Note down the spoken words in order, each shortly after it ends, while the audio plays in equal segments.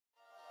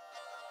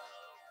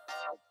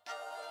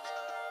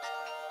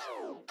I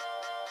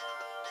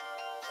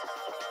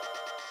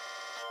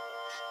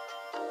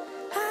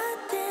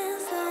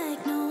dance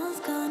like no one's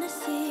gonna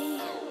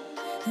see,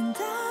 and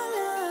I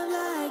love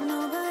like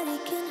nobody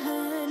can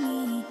hurt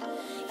me.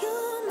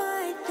 You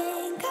might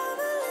think I'm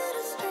a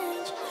little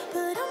strange,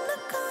 but I'm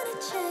not gonna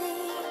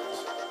change.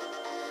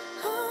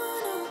 Oh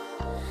no,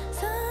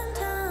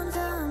 sometimes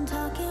I'm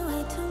talking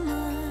way too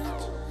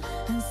much,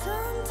 and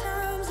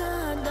sometimes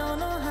I don't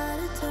know how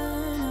to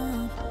turn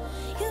up.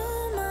 You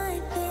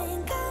might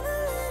think I'm a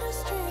little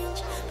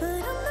strange, but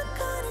I'm not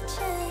gonna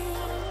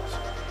change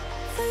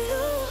for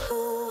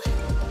you,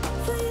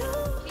 for you.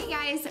 Hey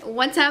guys,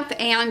 what's up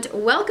and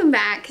welcome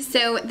back.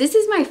 So this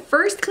is my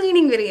first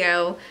cleaning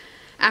video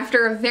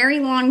after a very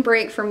long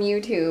break from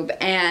YouTube,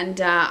 and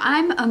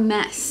I'm a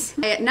mess.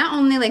 I not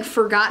only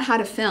forgot how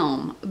to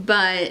film,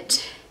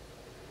 but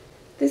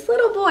this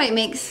little boy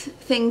makes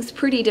things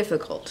pretty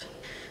difficult.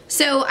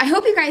 So I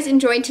hope you guys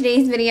enjoyed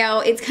today's video.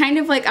 It's kind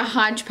of like a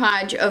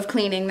hodgepodge of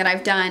cleaning that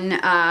I've done.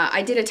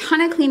 I did a ton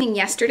of cleaning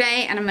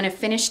yesterday and I'm gonna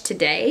finish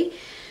today.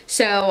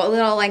 So a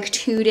little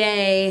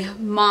 2-day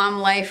mom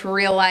life,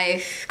 real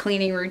life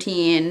cleaning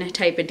routine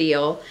type of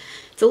deal.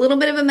 It's a little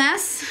bit of a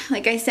mess,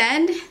 like I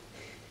said.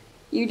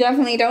 You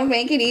definitely don't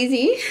make it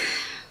easy,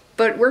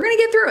 but we're gonna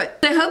get through it.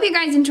 I hope you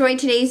guys enjoyed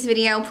today's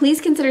video. Please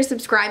consider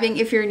subscribing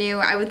if you're new.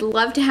 I would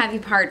love to have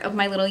you part of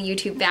my little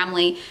YouTube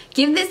family.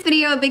 Give this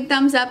video a big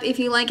thumbs up if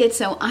you like it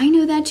so I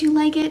know that you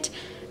like it.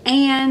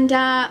 And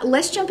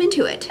let's jump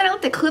into it. I'm gonna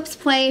let the clips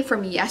play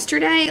from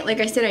yesterday.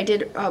 Like I said, I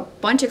did a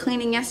bunch of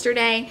cleaning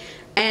yesterday,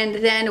 and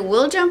then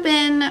we'll jump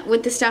in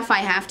with the stuff I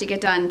have to get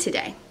done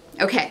today.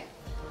 Okay,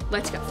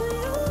 let's go.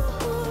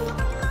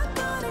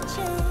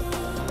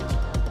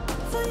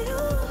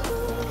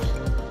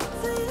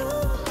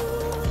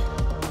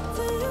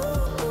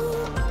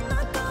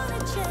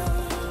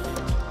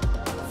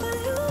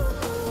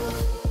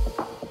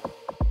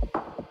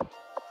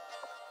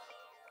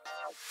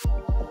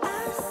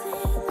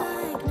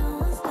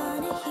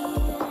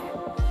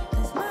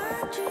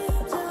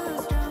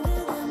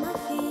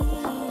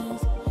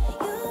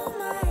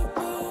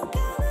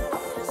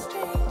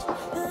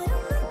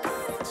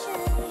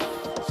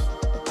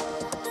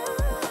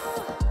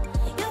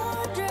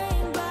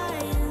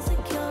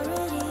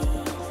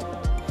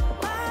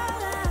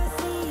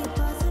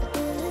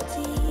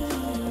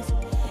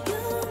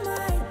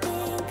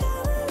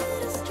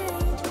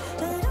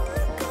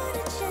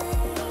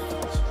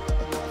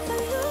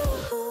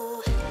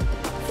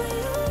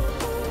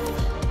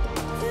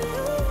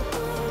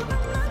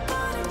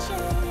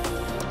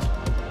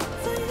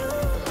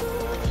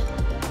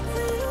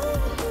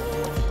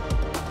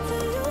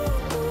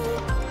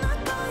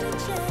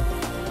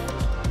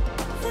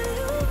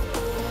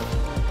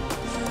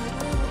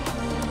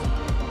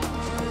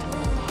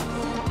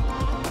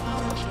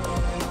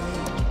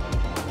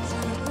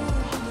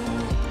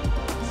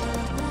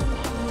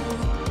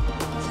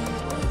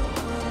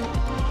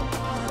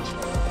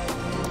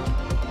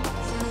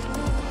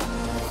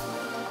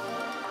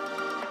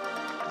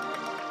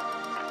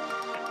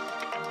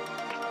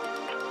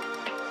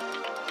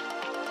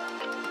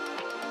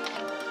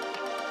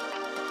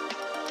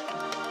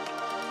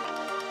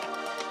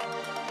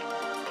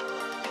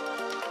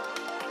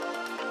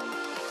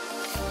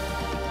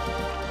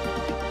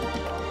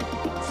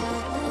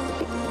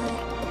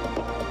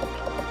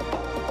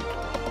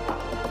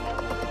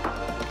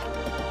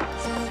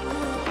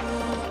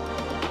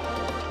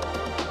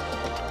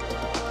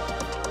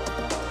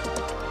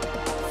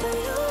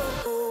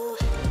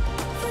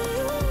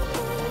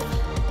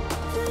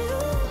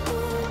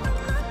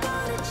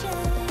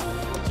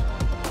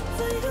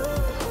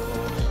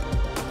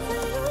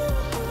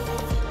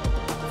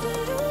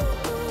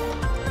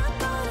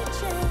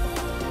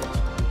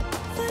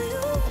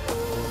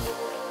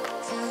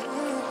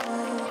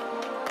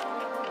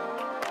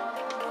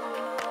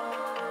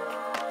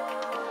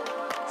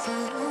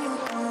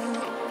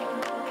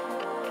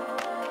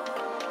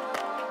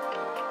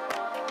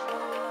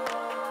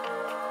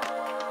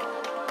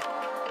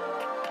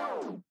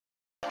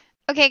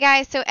 Okay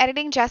guys, so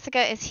Editing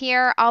Jessica is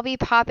here. I'll be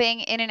popping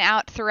in and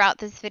out throughout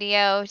this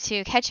video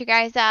to catch you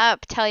guys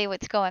up, tell you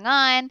what's going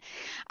on.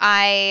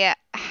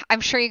 I'm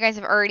sure you guys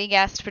have already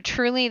guessed, but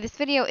truly this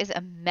video is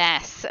a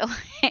mess.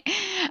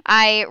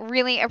 I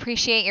really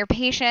appreciate your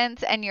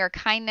patience and your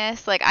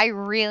kindness. I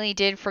really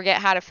did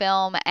forget how to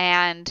film,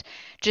 and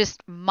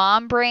just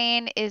mom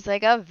brain is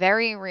a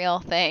very real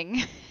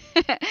thing.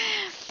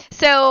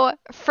 So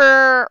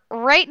for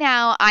right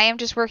now, I am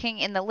just working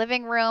in the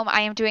living room.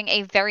 I am doing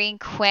a very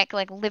quick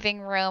living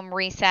room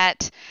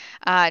reset,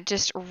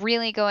 just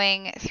really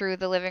going through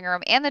the living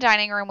room and the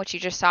dining room, which you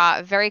just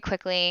saw very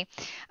quickly,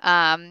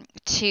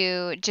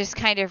 to just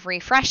kind of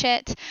refresh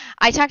it.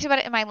 I talked about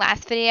it in my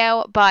last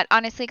video, but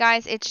honestly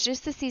guys, it's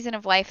just the season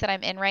of life that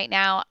I'm in right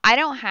now. I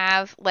don't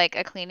have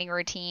a cleaning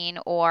routine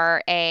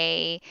or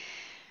a,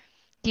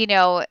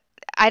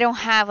 I don't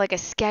have like a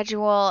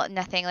schedule,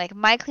 nothing. Like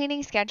my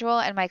cleaning schedule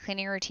and my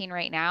cleaning routine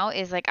right now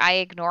is like I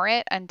ignore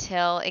it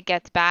until it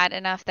gets bad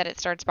enough that it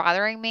starts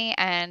bothering me,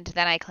 and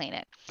then I clean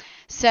it.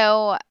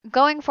 So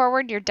going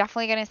forward, you're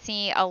definitely going to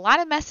see a lot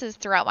of messes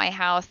throughout my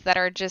house that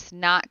are just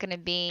not going to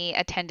be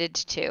attended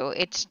to.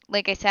 It's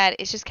like I said,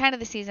 it's just kind of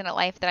the season of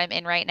life that I'm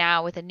in right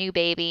now with a new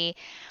baby.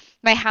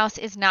 My house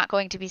is not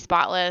going to be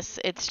spotless.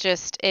 It's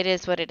just, it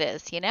is what it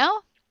is, you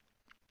know?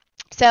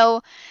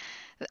 So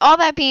all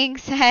that being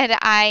said,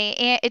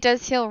 it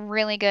does feel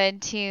really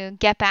good to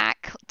get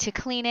back to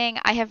cleaning.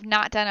 I have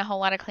not done a whole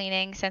lot of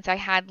cleaning since I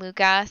had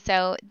Luca,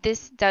 so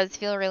this does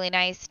feel really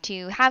nice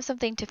to have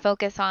something to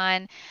focus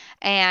on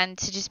and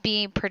to just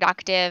be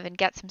productive and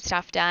get some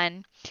stuff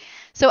done.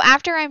 So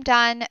after I'm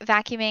done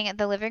vacuuming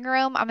the living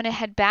room, I'm going to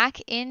head back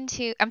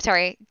into,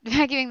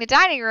 vacuuming the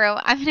dining room,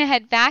 I'm going to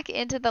head back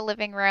into the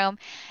living room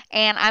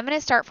and I'm going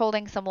to start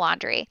folding some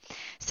laundry.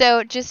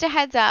 So just a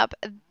heads up,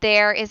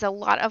 there is a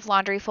lot of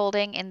laundry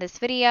folding in this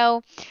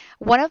video.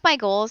 One of my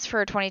goals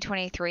for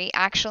 2023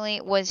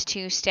 actually was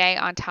to stay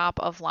on top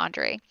of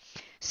laundry.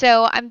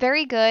 So I'm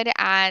very good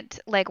at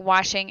like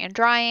washing and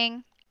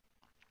drying.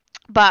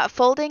 But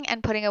folding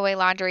and putting away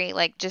laundry,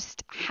 like,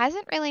 just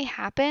hasn't really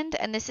happened.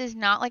 And this is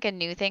not like a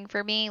new thing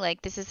for me.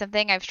 Like, this is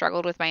something I've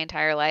struggled with my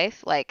entire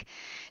life. Like,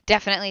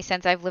 definitely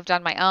since I've lived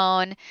on my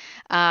own.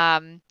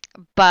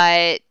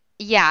 But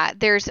yeah,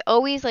 there's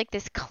always like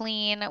this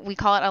clean, we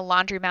call it a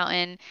laundry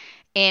mountain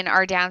in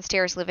our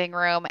downstairs living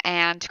room.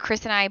 And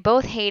Chris and I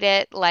both hate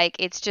it. Like,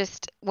 it's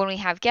just when we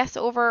have guests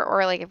over,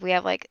 or like if we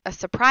have like a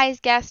surprise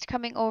guest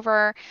coming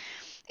over,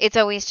 it's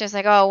always just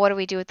like, oh, what do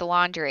we do with the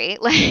laundry?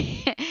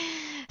 Like,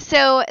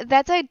 so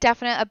that's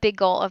a big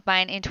goal of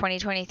mine in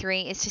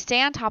 2023 is to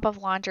stay on top of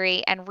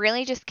laundry and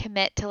really just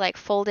commit to like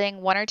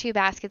folding 1 or 2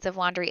 baskets of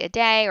laundry a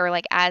day or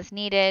like as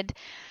needed.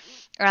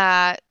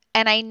 And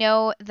I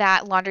know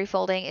that laundry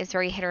folding is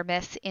very hit or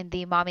miss in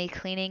the mommy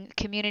cleaning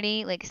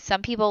community. Like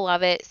some people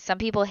love it, some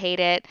people hate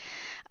it.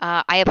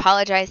 I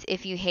apologize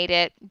if you hate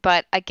it,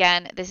 but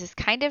again, this is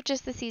kind of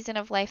just the season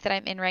of life that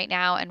I'm in right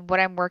now and what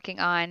I'm working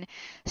on.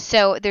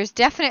 So there's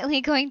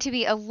definitely going to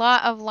be a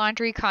lot of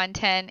laundry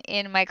content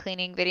in my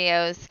cleaning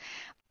videos,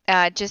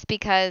 just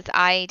because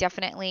I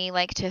definitely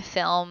like to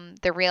film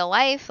the real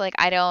life. Like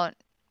I don't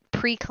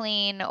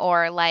pre-clean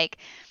or like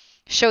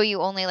show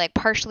you only like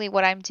partially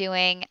what I'm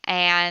doing,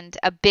 and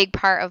a big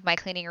part of my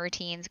cleaning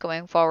routines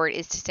going forward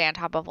is to stay on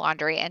top of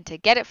laundry and to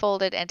get it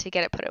folded and to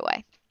get it put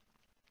away.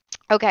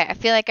 Okay, I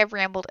feel like I've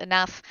rambled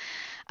enough.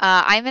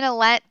 I'm going to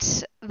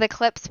let the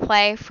clips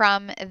play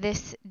from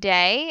this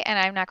day, and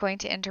I'm not going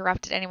to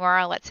interrupt it anymore.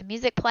 I'll let some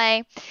music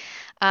play.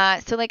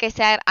 So like I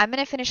said, I'm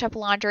going to finish up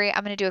laundry.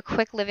 I'm going to do a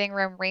quick living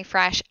room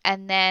refresh,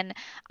 and then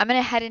I'm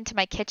going to head into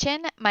my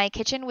kitchen. My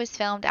kitchen was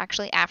filmed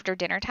actually after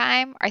dinner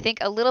time. I think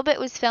a little bit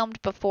was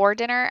filmed before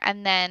dinner,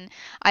 and then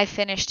I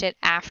finished it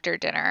after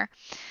dinner.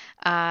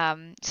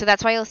 So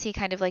that's why you'll see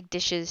kind of like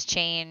dishes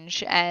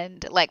change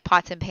and like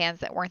pots and pans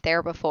that weren't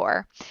there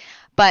before.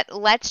 But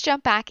let's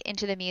jump back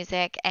into the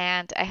music,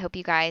 and I hope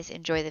you guys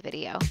enjoy the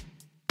video.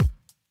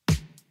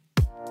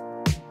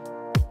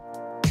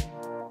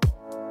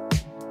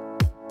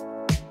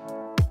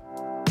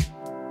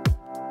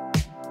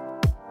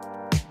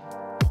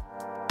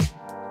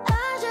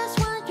 I just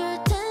want your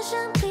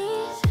attention,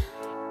 please.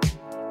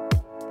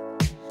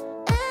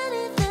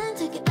 Anything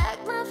to get back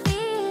my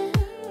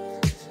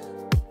feelings.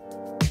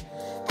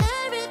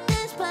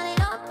 Everything's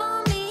piling up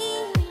on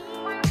me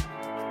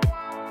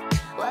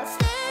while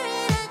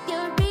staring at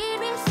your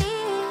rear seat.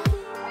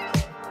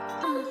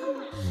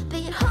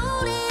 Being home.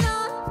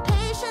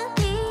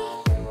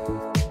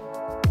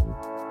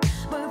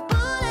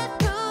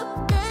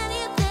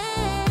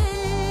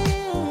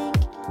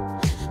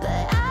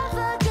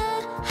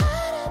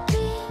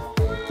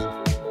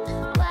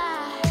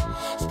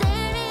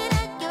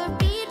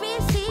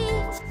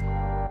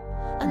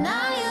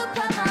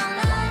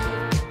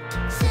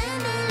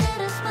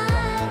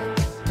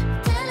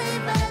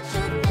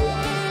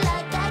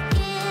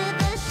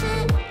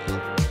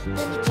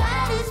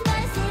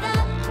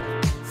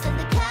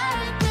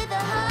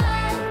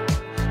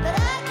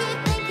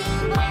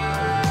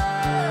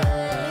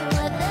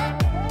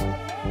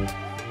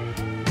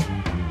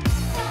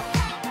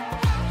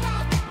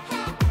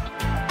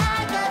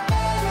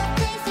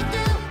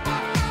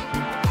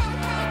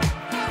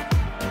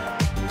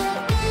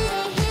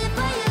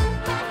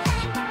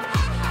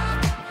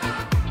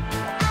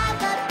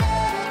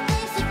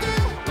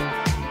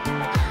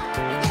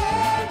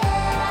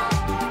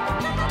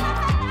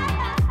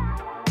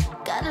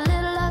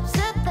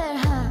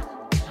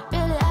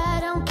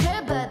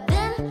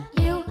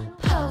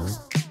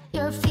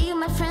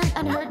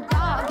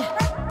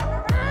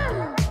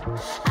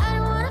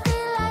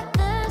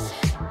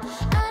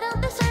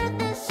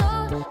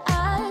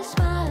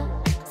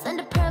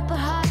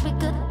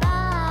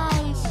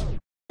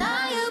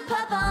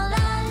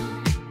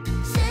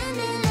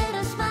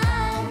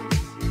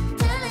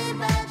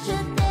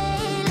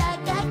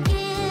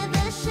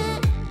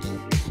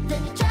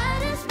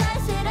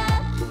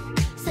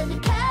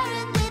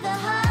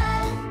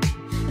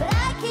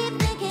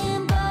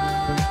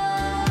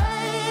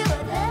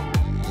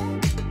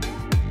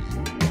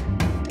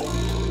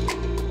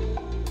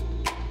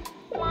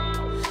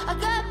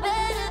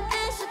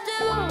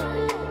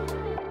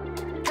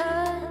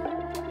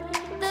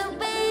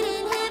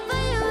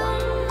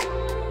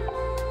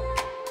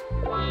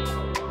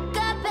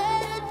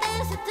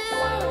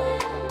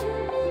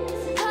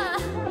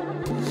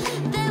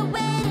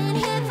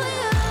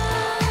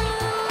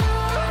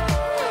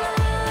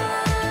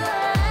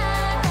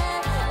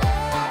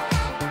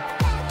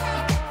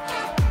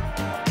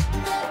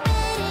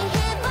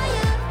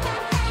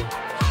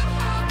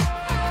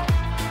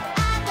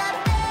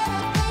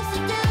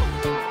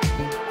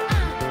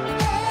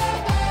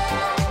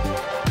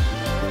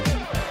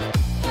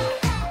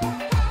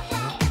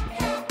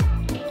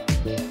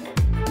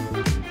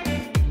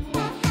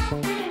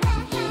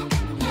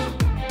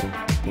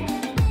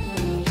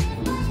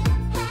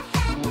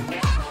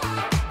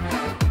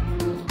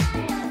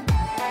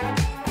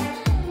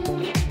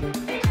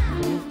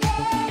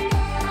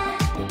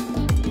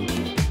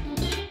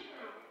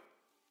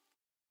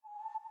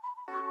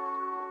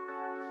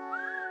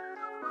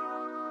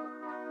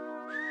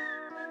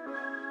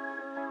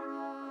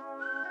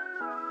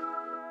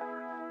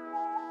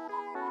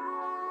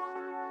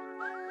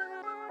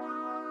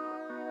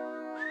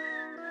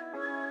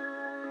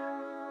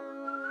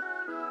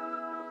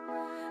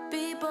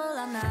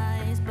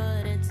 nice,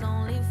 but it's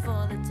only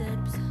for the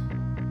tips.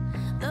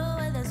 The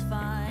weather's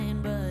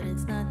fine, but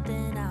it's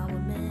nothing I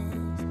would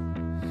miss.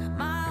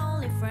 My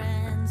only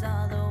friends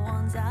are the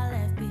ones I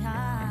left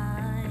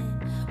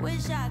behind.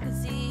 Wish I could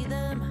see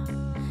them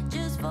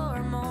just for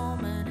a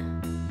moment,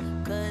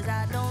 'cause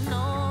I don't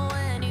know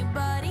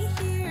anybody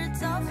here,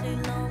 it's awfully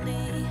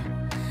lonely.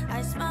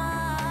 I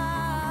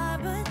smile,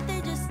 but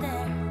they just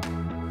stare,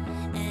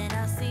 and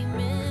I see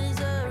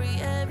misery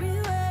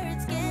everywhere,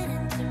 it's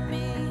getting to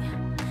me.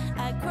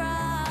 I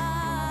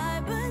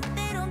cry, but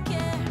they don't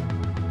care.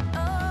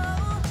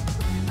 Oh,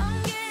 I'm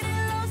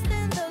getting lost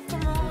in the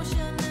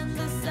commotion, and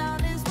the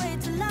sound is way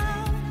too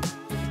loud.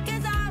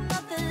 'Cause I'm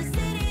not the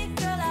city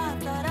girl I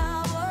thought I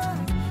was.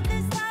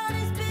 This town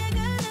is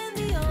bigger than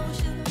the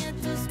ocean, yet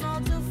too small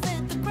to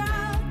fit the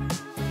crowd.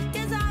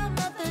 'Cause I'm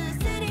not the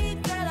city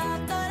girl I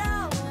thought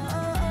I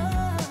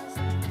was.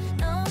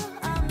 No,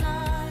 I'm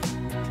not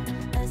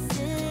a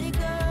city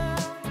girl.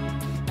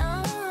 No.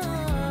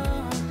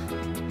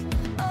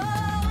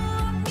 Oh,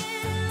 I'm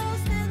getting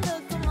lost in the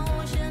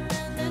commotion,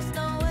 and there's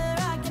nowhere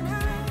I can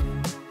hide.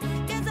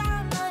 'Cause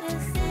I'm not a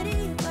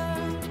city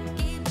girl.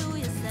 Keep to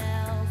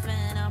yourself,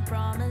 and I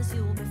promise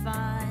you'll be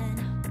fine.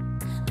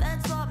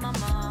 That's what my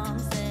mom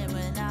said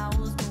when I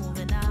was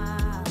moving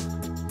out.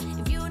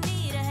 If you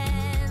need a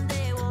hand,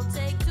 they will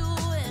take two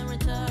in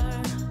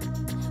return.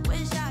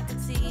 Wish I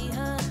could see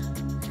her,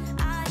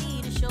 I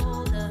need a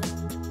shoulder.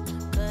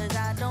 'Cause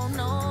I don't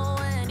know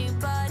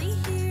anybody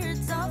here,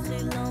 it's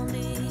awfully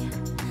lonely.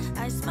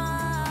 I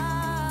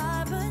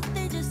smile, but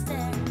they just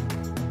stare,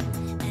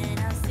 and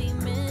I see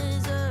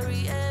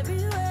misery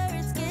everywhere,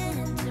 it's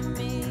getting to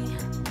me.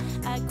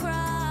 I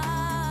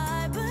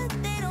cry, but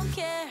they don't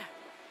care.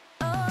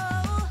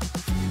 Oh,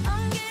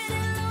 I'm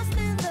getting lost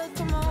in the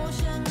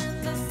commotion, and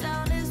the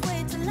sound is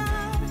way too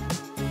loud.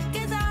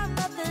 'Cause I'm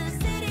not the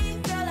city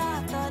girl I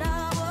thought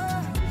I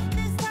was.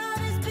 This town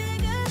is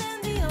bigger than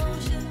the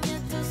ocean,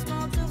 yet too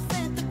small to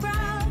fit the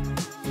crowd.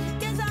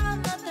 'Cause I'm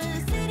not the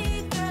city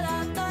girl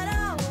I thought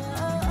I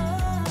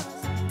was.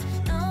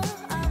 No,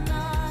 I'm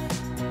not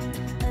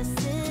a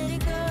city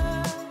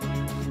girl.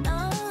 No.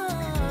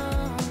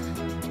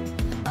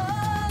 Oh,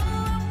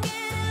 I'm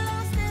getting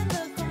lost in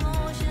the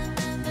commotion,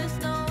 and there's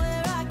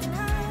nowhere I can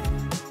hide.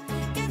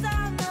 'Cause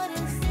I'm not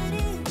a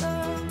city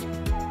girl.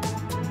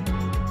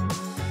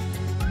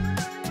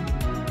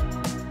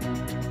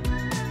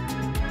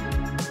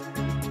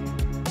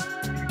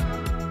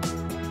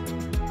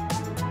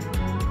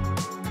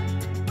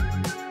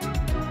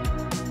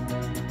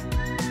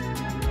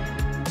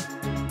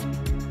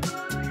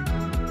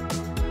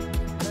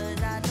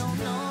 Cause I don't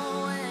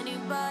know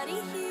anybody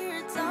here,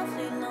 it's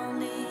awfully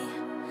lonely.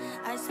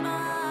 I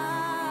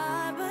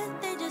smile, but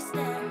they just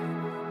stare,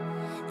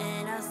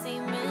 and I see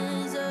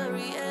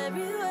misery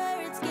everywhere,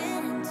 it's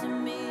getting to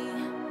me.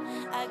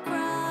 I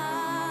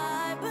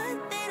cry, but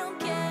they don't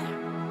care.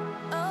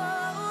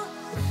 Oh,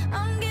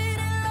 I'm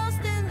getting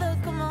lost in the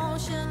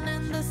commotion,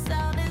 and the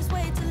sound is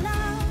way too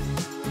loud.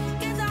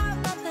 'Cause I'm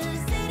not the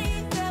city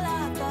girl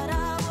I thought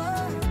I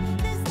was.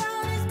 This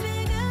town is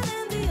bigger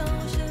than the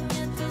ocean,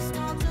 yet too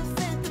small to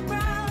fit the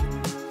crowd.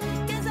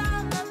 'Cause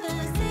I'm not the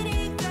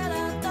city girl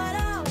I thought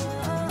I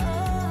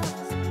was.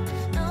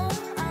 No,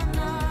 I'm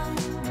not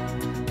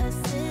a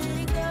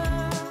city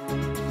girl.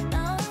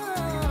 No.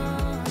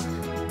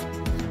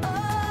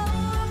 Oh,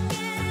 I'm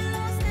getting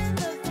lost in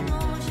the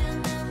commotion,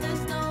 and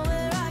there's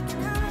nowhere I can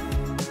hide.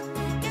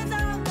 'Cause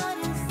I'm not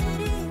a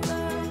city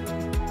girl.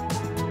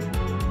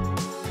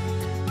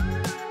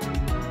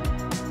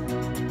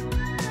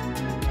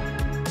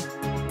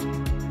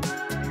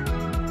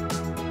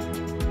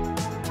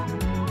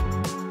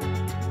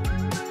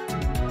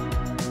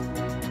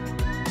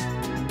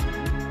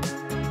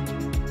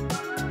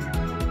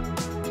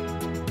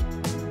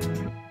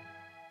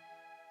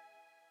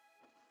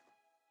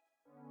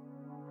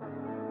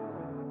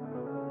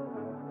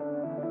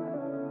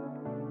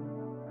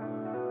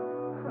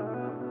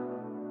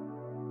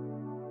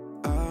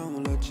 I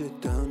won't let you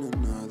down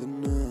another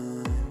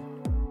night.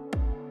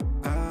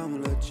 I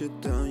won't let you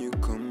down, you're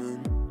coming.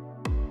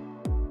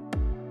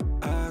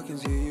 I can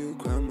see you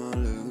cry, my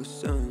little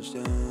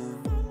sunshine.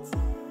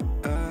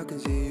 I can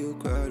see you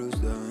cry, those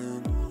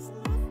dying.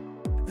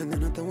 And then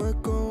nothing will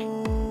go.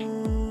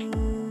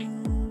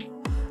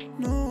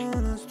 No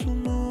one has to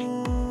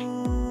know.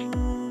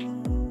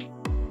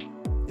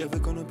 Yeah, we're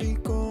gonna be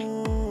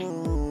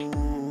gone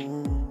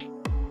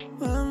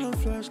when the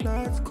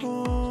flashlights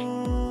come.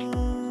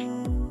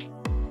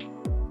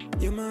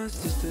 You're my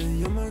sister,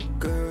 you're my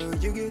girl.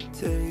 You get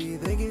Tay,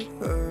 they get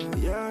her.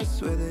 Yeah, I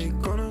swear they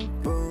gonna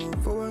run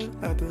for what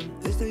happened.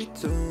 They stay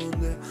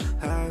tuned, they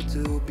have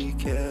to be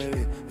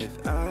carried. If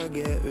I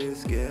get real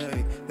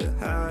scary, they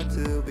have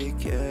to be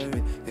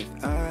carried. If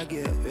I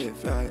get real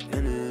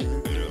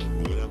frightening.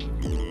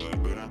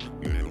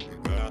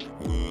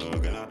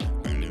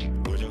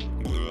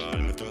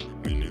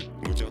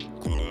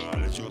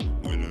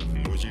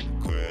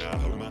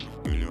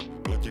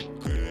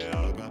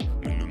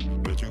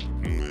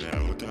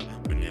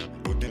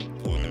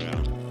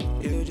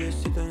 You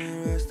just sit down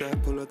and rest, I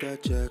pull up that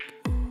check.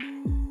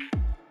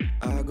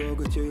 I go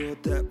get you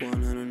that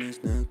one hand on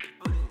his neck.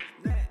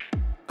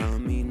 I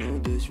mean no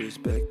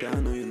disrespect, I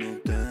know you know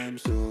damn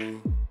so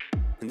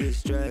in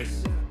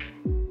distress.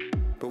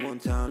 But one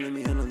time let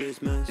me handle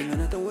this mess.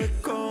 Even at the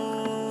wake on,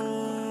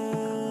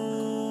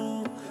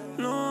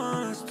 no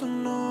one has to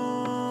know.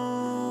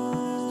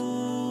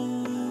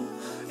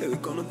 Yeah, we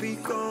gonna be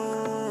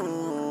gone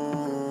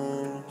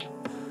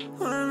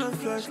when the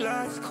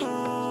flashlights come.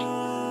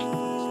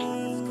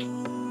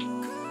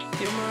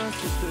 You're my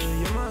sister,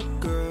 you're my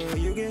girl.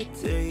 You get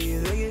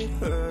taken, they get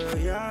hurt.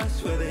 Yeah, I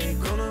swear they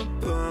gonna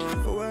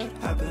burn for what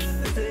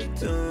happened if they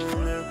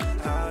don't know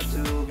how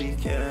to be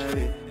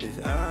carried.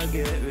 If I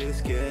get real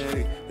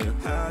scary, we'll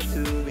have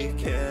to be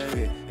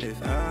carried.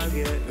 If I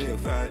get real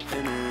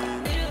frightening.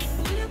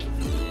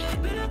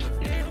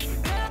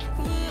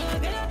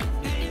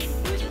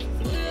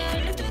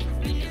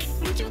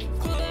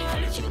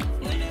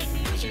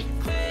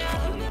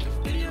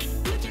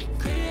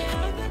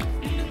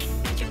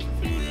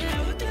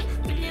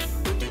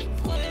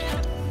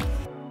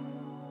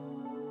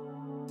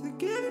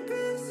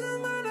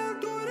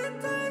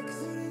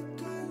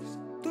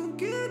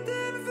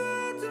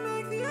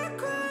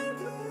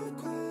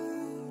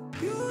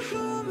 You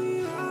show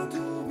me how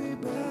to be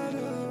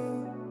better,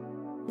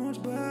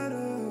 much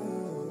better.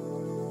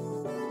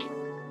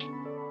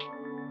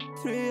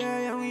 3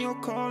 a.m. you're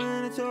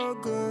calling, it's all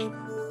good.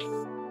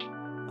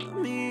 I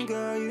mean,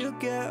 girl, you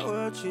get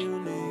what you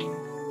need.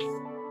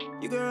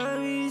 You got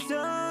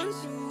reasons,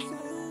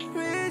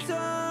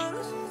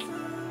 reasons,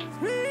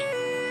 reasons.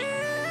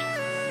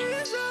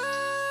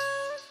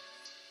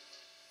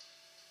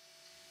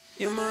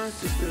 You're my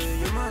sister,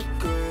 you're my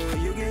girl.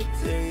 You get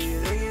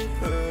taken, they get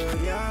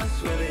hurt. Yeah, I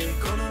swear they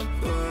gonna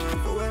burn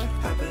for what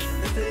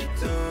happened if they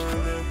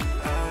don't know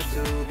how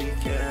to be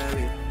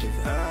carried.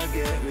 If I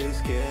get real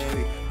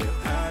scary, we'll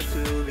have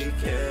to be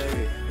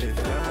carried. If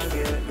I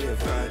get real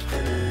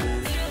frightening.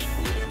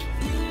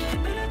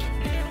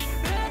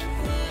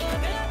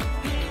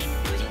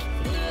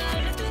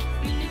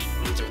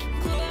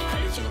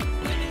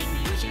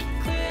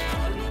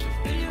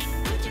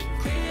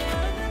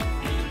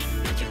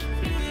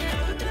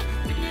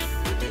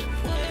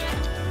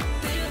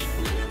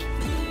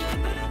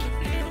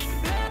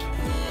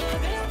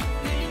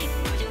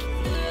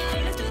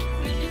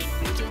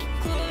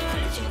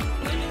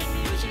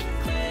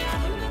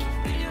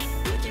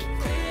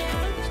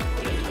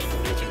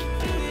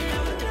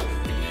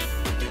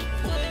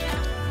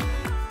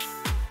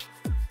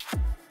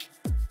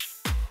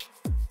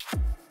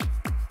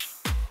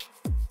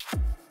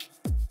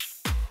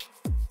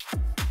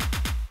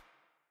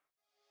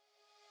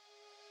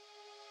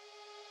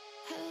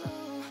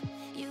 Hello,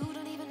 you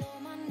don't even know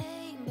my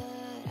name, but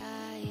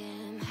I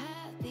am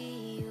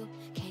happy you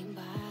came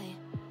by.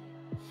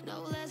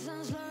 No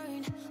lessons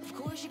learned, of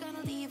course you're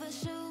gonna leave as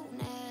soon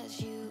as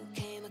you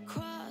came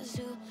across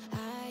who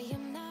I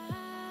am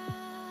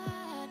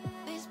not.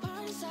 This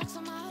party sucks,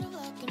 I'm out of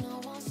luck, and no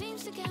one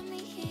seems to get me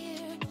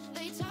here.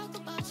 They talk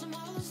about some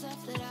other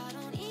stuff that I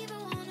don't even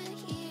wanna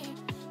hear.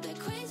 The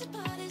crazy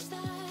part is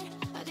that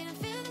I didn't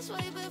feel this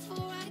way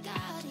before I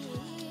got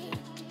here.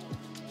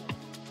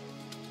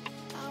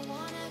 I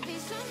wanna be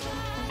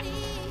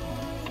somebody,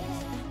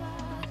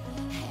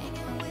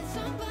 hanging with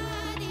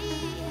somebody,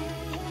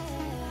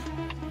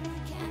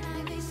 Can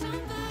I be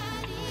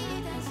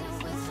somebody, dancing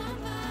with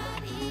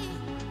somebody?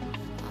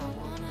 I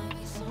wanna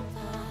be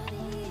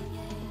somebody,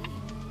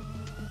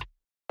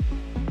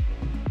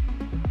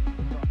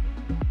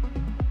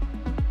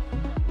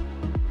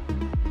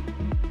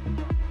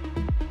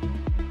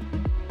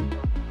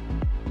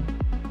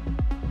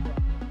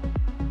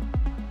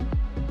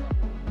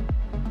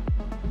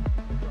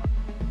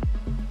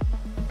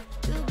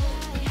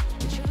 Goodbye.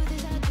 The truth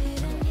is I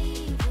didn't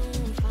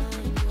even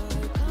find your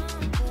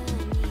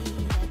company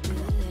that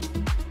good.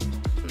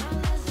 My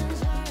lessons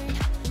learned.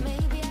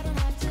 Maybe I don't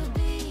have to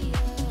be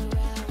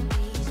around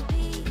these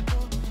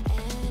people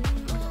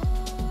anymore.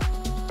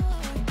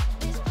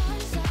 This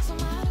party sucks, I'm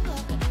out of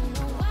luck. I don't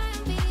know why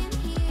I'm being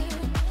here.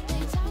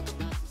 They talk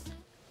about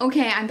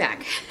Okay, I'm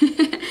back.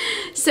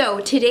 So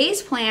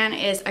today's plan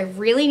is I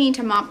really need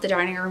to mop the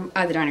dining room.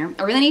 I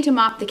really need to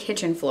mop the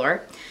kitchen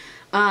floor.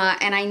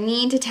 And I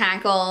need to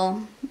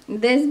tackle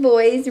this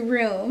boy's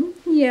room.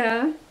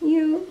 Yeah,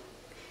 you.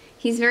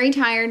 He's very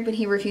tired, but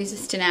he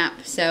refuses to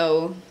nap.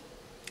 So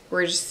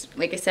we're just,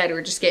 like I said,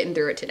 we're just getting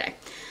through it today.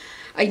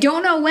 I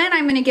don't know when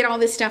I'm gonna get all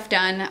this stuff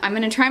done. I'm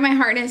gonna try my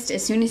hardest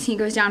as soon as he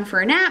goes down for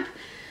a nap.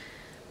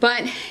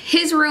 But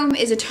his room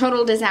is a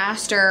total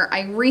disaster.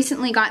 I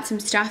recently got some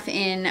stuff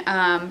in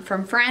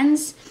from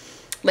friends,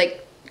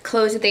 like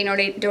clothes that they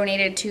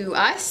donated to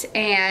us,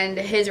 and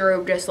his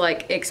room just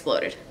like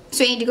exploded.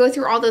 So I need to go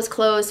through all those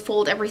clothes,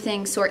 fold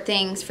everything, sort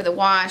things for the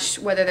wash,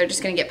 whether they're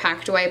just gonna get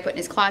packed away, put in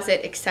his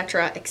closet,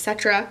 etc.,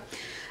 etc.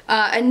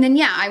 And then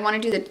yeah, I wanna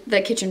do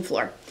the kitchen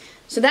floor.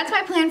 So that's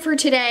my plan for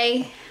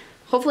today.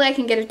 Hopefully I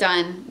can get it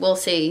done. We'll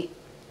see.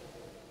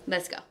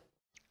 Let's go.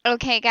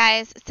 Okay,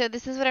 guys, so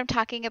this is what I'm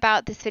talking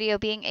about, this video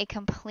being a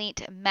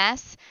complete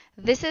mess.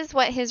 This is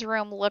what his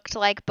room looked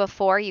like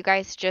before. You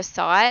guys just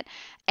saw it.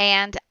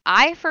 And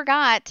I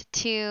forgot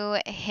to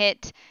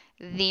hit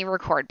the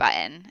record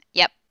button.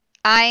 Yep.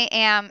 I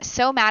am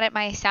so mad at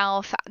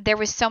myself. There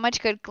was so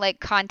much good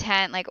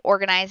content, like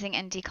organizing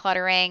and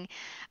decluttering.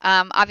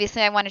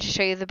 Obviously, I wanted to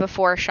show you the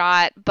before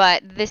shot,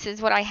 but this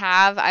is what I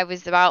have. I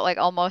was about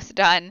almost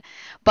done,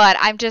 but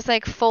I'm just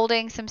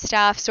folding some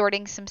stuff,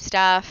 sorting some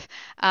stuff,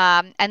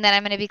 and then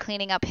I'm going to be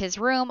cleaning up his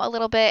room a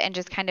little bit and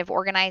just kind of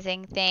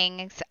organizing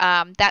things.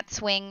 That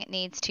swing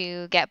needs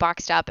to get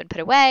boxed up and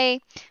put away.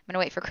 I'm going to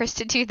wait for Chris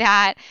to do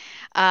that.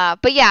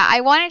 But yeah, I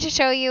wanted to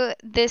show you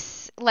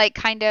this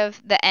kind of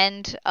the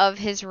end of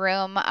his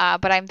room,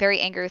 but I'm very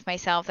angry with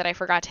myself that I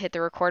forgot to hit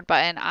the record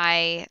button.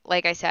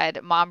 Like I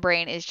said, mom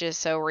brain is just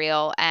so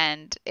real,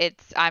 and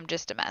I'm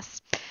just a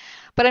mess.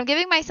 But I'm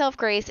giving myself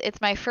grace.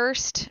 It's my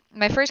first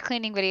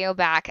cleaning video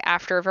back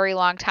after a very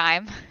long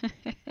time.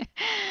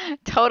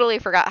 Totally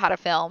forgot how to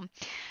film.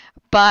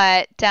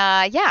 But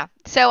yeah,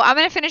 so I'm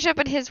going to finish up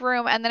in his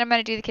room, and then I'm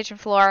going to do the kitchen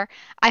floor.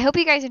 I hope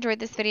you guys enjoyed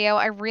this video.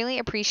 I really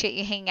appreciate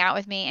you hanging out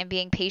with me and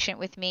being patient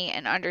with me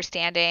and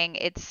understanding.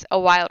 It's a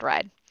wild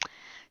ride.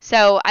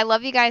 So I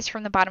love you guys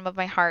from the bottom of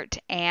my heart,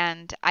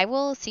 and I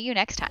will see you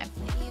next time.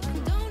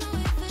 Even don't know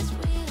if it's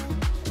real.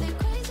 The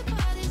crazy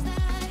part is that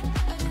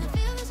I didn't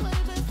feel this way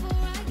before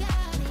I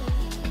got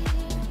here.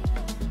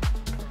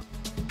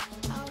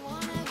 I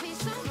wanna be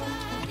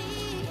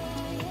somebody,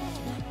 yeah,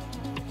 yeah.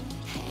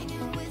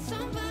 Hanging with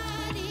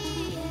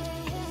somebody,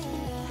 yeah,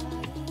 yeah.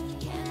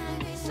 Can I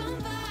be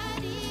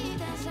somebody?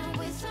 Dancing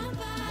with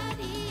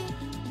somebody.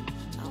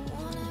 I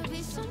wanna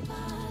be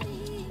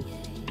somebody,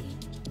 yeah.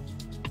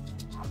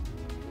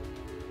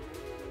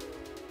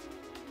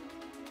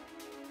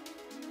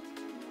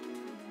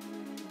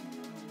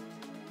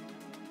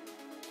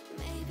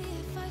 Maybe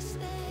if I stay,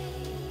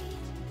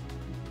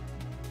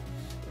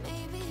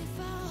 maybe if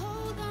I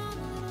hold on a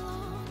little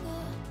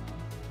longer,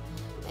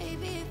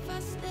 maybe if I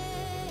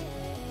stay,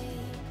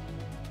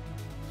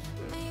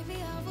 maybe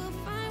I will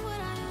find what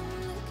I am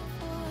looking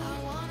for. I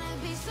wanna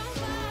be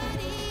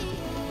somebody,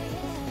 yeah,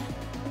 yeah.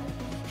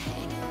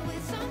 Hanging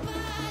with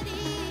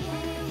somebody,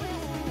 yeah,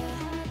 yeah.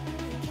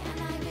 Can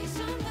I be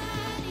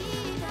somebody?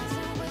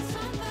 Dancing with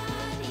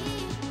somebody.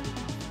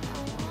 I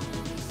wanna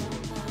be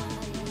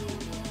somebody,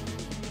 yeah.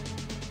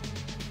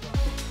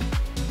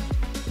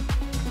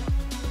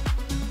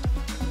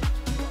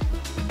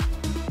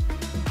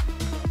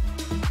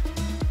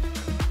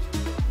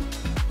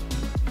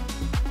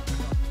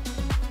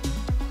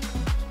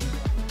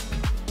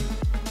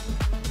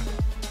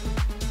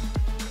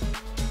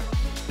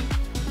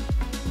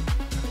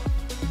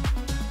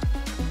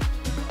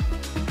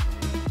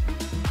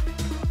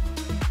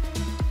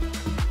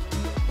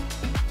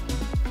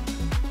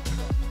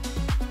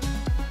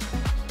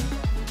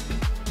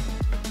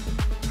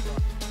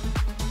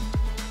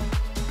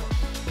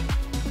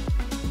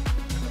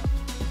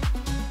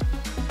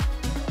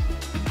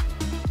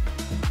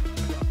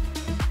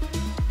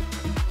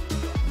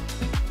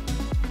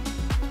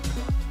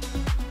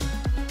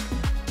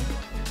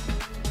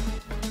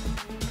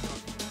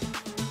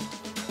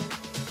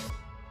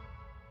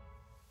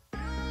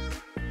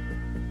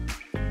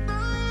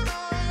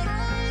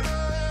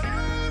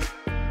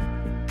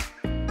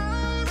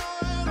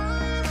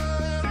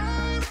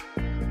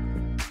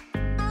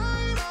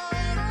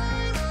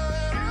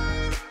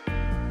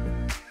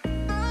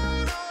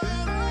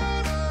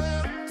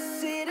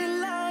 City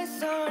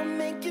lights are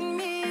making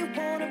me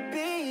wanna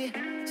be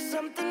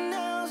something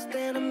else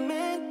than I'm